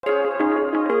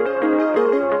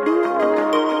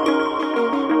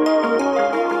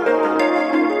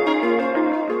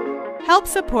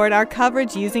Help support our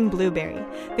coverage using Blueberry,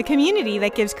 the community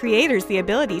that gives creators the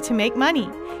ability to make money,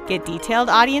 get detailed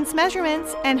audience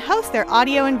measurements, and host their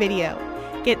audio and video.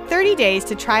 Get 30 days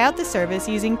to try out the service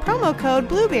using promo code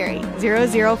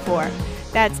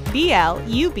Blueberry004. That's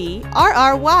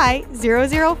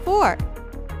BLUBRRY004.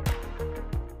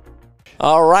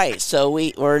 All right, so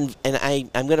I'm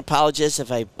going to apologize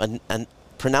if I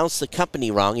pronounce the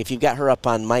company wrong. If you've got her up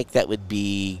on mic, that would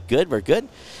be good. We're good.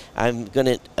 I'm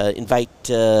going to invite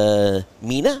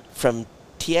Mina from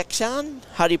Taesan.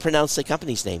 How do you pronounce the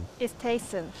company's name? It's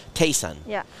Taesan. Taesan.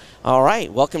 Yeah. All right,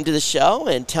 welcome to the show,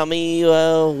 and tell me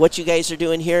what you guys are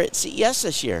doing here at CES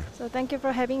this year. So thank you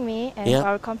for having me and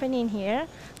our company in here.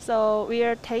 So we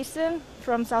are Taesan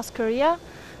from South Korea.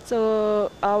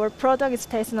 So our product is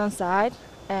Taesan On-Site,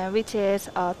 which is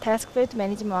task field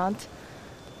management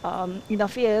in the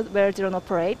field where drone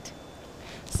operate.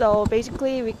 So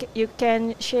basically, you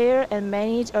can share and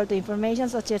manage all the information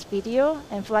such as video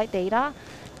and flight data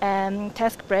and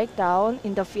task breakdown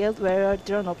in the field where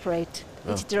drone operate,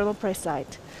 which is drone operate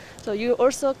site. So you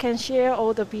also can share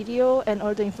all the video and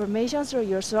all the information through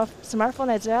your smartphone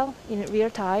as well in real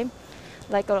time,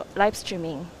 like live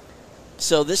streaming.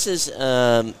 So this is,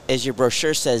 as your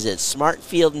brochure says, it's Smart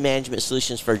Field Management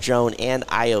Solutions for Drone and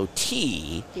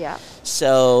IoT. Yeah.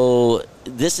 So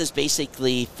this is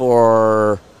basically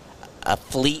for a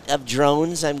fleet of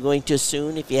drones, I'm going to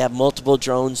assume, if you have multiple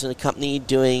drones in a company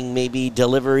doing maybe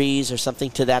deliveries or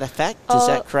something to that effect. Is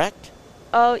that correct?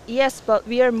 Yes, but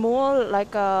we are more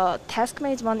like a task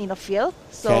management in the field.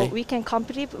 So we can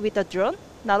compete with the drone.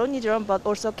 Not only drone, but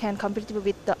also can compete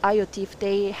with the IoT if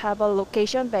they have a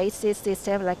location-based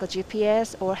system like a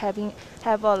GPS or have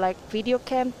a like video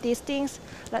cam, these things,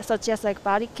 such as like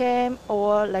body cam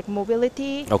or like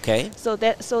mobility. Okay. So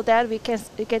that we can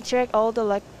check all the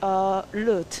like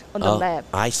route on the map.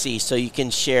 I see. So you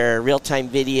can share real-time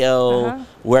video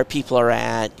where people are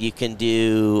at. You can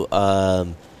do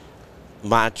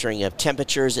monitoring of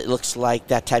temperatures, it looks like,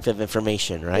 that type of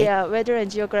information, right? Yeah, weather and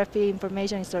geography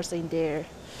information is also in there.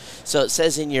 So it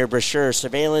says in your brochure,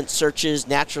 surveillance, searches,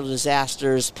 natural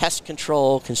disasters, pest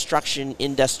control, construction,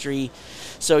 industry.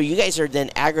 So you guys are then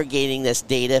aggregating this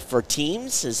data for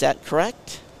teams, is that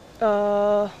correct?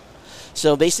 So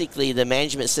basically the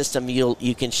management system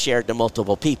you can share to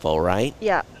multiple people, right?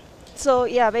 Yeah. So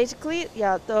yeah, basically,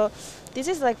 yeah, this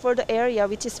is like for the area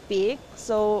which is big.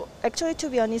 So actually, to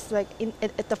be honest, like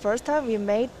at the first time we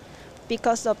made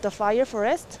because of the fire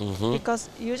forest, because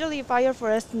usually fire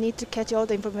forest need to catch all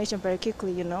the information very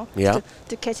quickly, you know,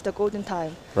 to catch the golden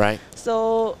time. Right.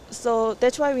 So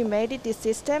that's why we made this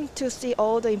system to see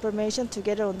all the information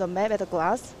together on the map at a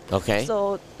glance. Okay.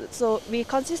 So we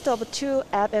consist of 2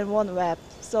 app and 1 web.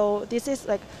 So this is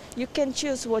like you can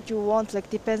choose what you want, like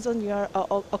depends on your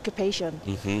occupation.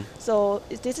 So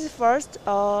this is first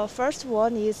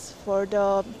one is for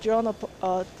the drone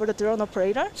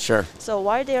operator. Sure. So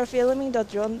while they are filming the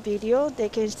drone video, they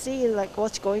can see like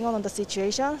what's going on the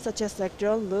situation, such as like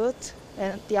drone route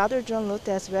and the other drone route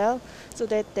as well, so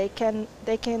that they can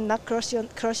not crush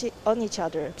it on each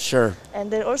other. Sure.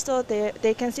 And then also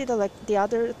they can see the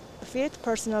other field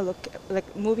personnel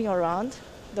like moving around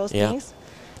those things.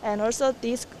 And also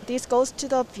this goes to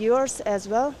the viewers as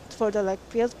well for the like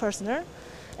field personnel,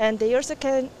 and they also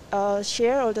can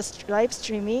share all the live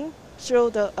streaming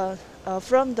through the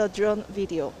from the drone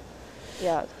video.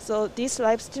 Yeah. So this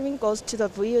live streaming goes to the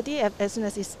VOD as soon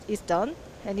as it's done,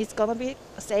 and it's gonna be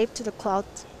saved to the cloud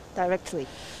directly.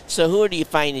 So who do you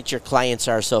find that your clients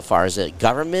are so far? Is it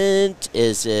government?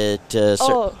 Is it?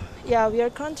 Yeah, we are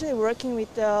currently working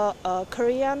with the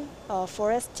Korean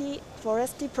Forestry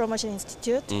Promotion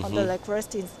Institute on the like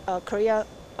Korea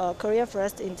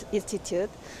Forest Institute.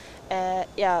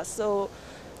 Yeah, so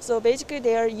basically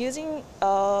they are using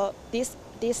this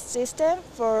system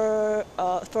for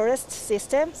forest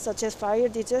system such as fire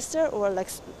disaster or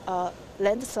like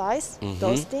landslides,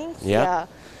 those things. Yeah,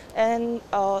 and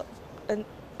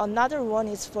another one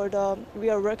is we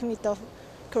are working with the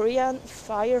Korean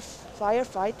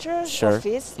firefighter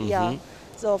office. Yeah.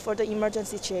 So for the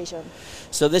emergency situation.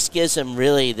 So this gives them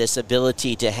really this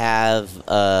ability to have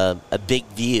a big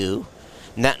view,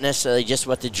 not necessarily just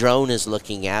what the drone is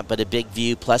looking at, but a big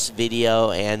view plus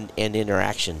video and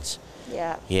interactions.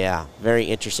 Yeah. Yeah, very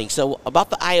interesting. So about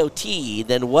the IoT,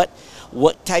 then what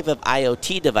type of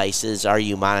IoT devices are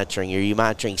you monitoring? Are you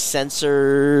monitoring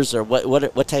sensors, or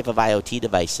what type of IoT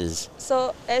devices?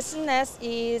 So as soon as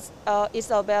if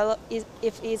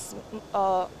it's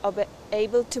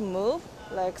able to move,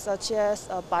 like such as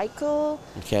a bicycle,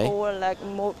 Okay. or like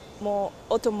more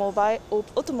automobility,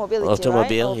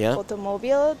 Automobile, right? yeah.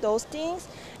 Automobile, those things.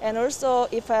 And also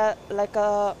if I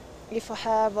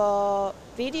have a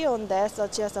video on that,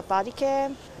 such as a body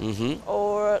cam,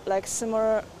 or like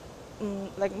similar,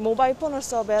 like mobile phone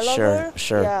also available.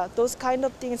 Sure. Yeah, those kind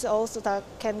of things also that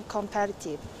can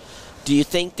competitive. Do you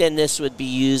think then this would be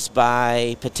used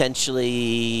by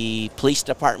potentially police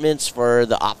departments for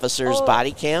the officers'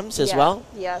 body cams as well?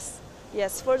 Yes,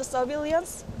 for the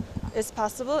surveillance, it's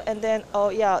possible. And then,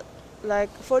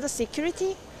 like for the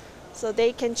security, so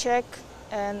they can check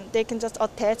and they can just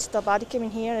attach the body cam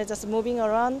in here and just moving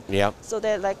around. Yeah. So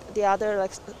that like the other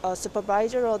like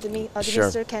supervisor or the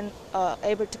administrator can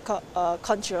able to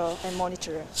control and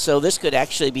monitor. So this could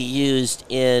actually be used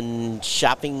in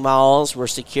shopping malls where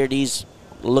security's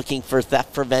looking for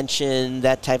theft prevention,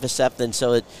 that type of stuff. And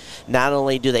so it, not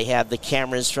only do they have the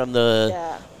cameras from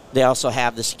they also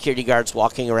have the security guards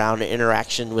walking around in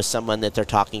interaction with someone that they're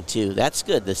talking to. That's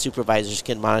good. The supervisors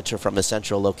can monitor from a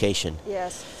central location.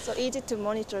 Yes, so easy to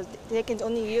monitor. They can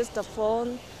only use the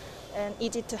phone and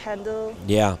easy to handle.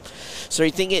 Yeah. So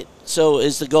you think so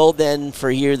is the goal then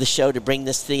for the show to bring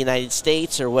this to the United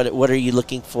States, or what are you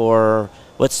looking for?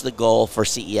 What's the goal for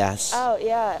CES? Oh,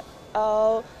 yeah.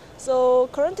 So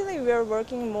currently we are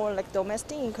working more like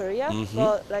domestic in Korea,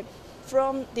 but like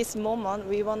from this moment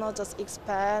we wanna just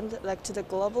expand like to the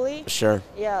globally. Sure.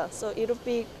 Yeah. So it'll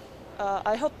be.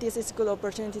 I hope this is a good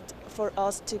opportunity for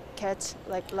us to catch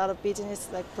like a lot of business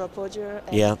like proposal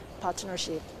and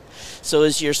partnership. So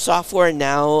is your software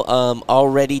now all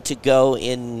ready to go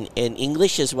in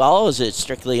English as well, or is it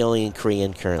strictly only in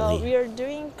Korean currently? We are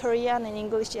doing Korean and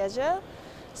English as well.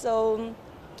 So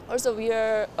also we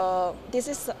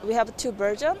have two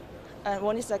versions. And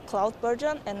one is a cloud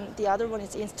version, and the other one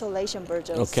is installation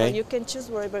version. Okay. So you can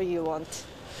choose wherever you want.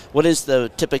 What is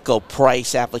the typical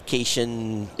price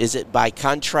application? Is it by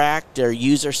contract or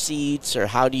user seats, or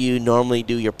how do you normally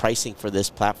do your pricing for this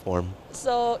platform?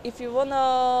 So if you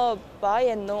wanna buy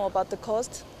and know about the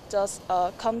cost, just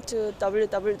come to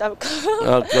www..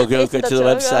 Go to the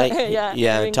website.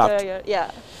 Yeah.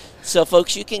 So,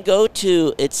 folks, you can go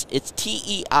to it's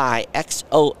TEIXON.com,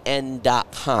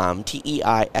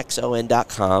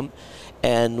 TEIXON.com,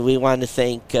 and we want to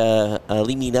thank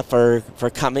Lee-Mina for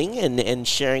coming and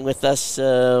sharing with us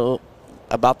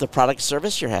about the product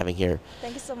service you're having here.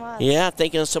 Thank you so much. Yeah,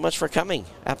 thank you so much for coming.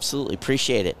 Absolutely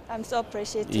appreciate it. I'm so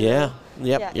appreciative. Yeah,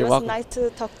 you're welcome. It was nice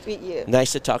to talk with you.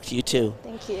 Nice to talk to you too.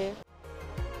 Thank you.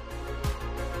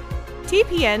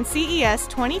 TPN CES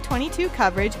 2022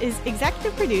 coverage is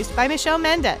executive produced by Michelle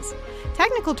Mendez.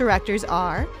 Technical directors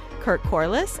are Kurt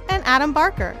Corliss and Adam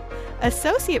Barker.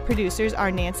 Associate producers are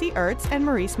Nancy Ertz and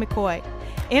Maurice McCoy.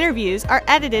 Interviews are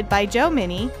edited by Joe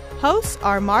Minnie. Hosts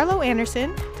are Marlo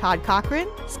Anderson, Todd Cochran,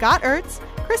 Scott Ertz,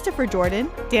 Christopher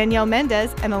Jordan, Danielle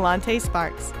Mendez, and Alante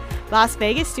Sparks. Las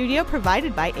Vegas studio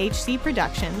provided by HC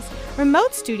Productions.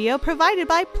 Remote studio provided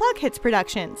by Plug Hits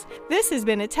Productions. This has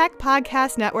been a Tech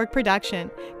Podcast Network production.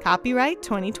 Copyright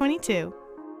 2022.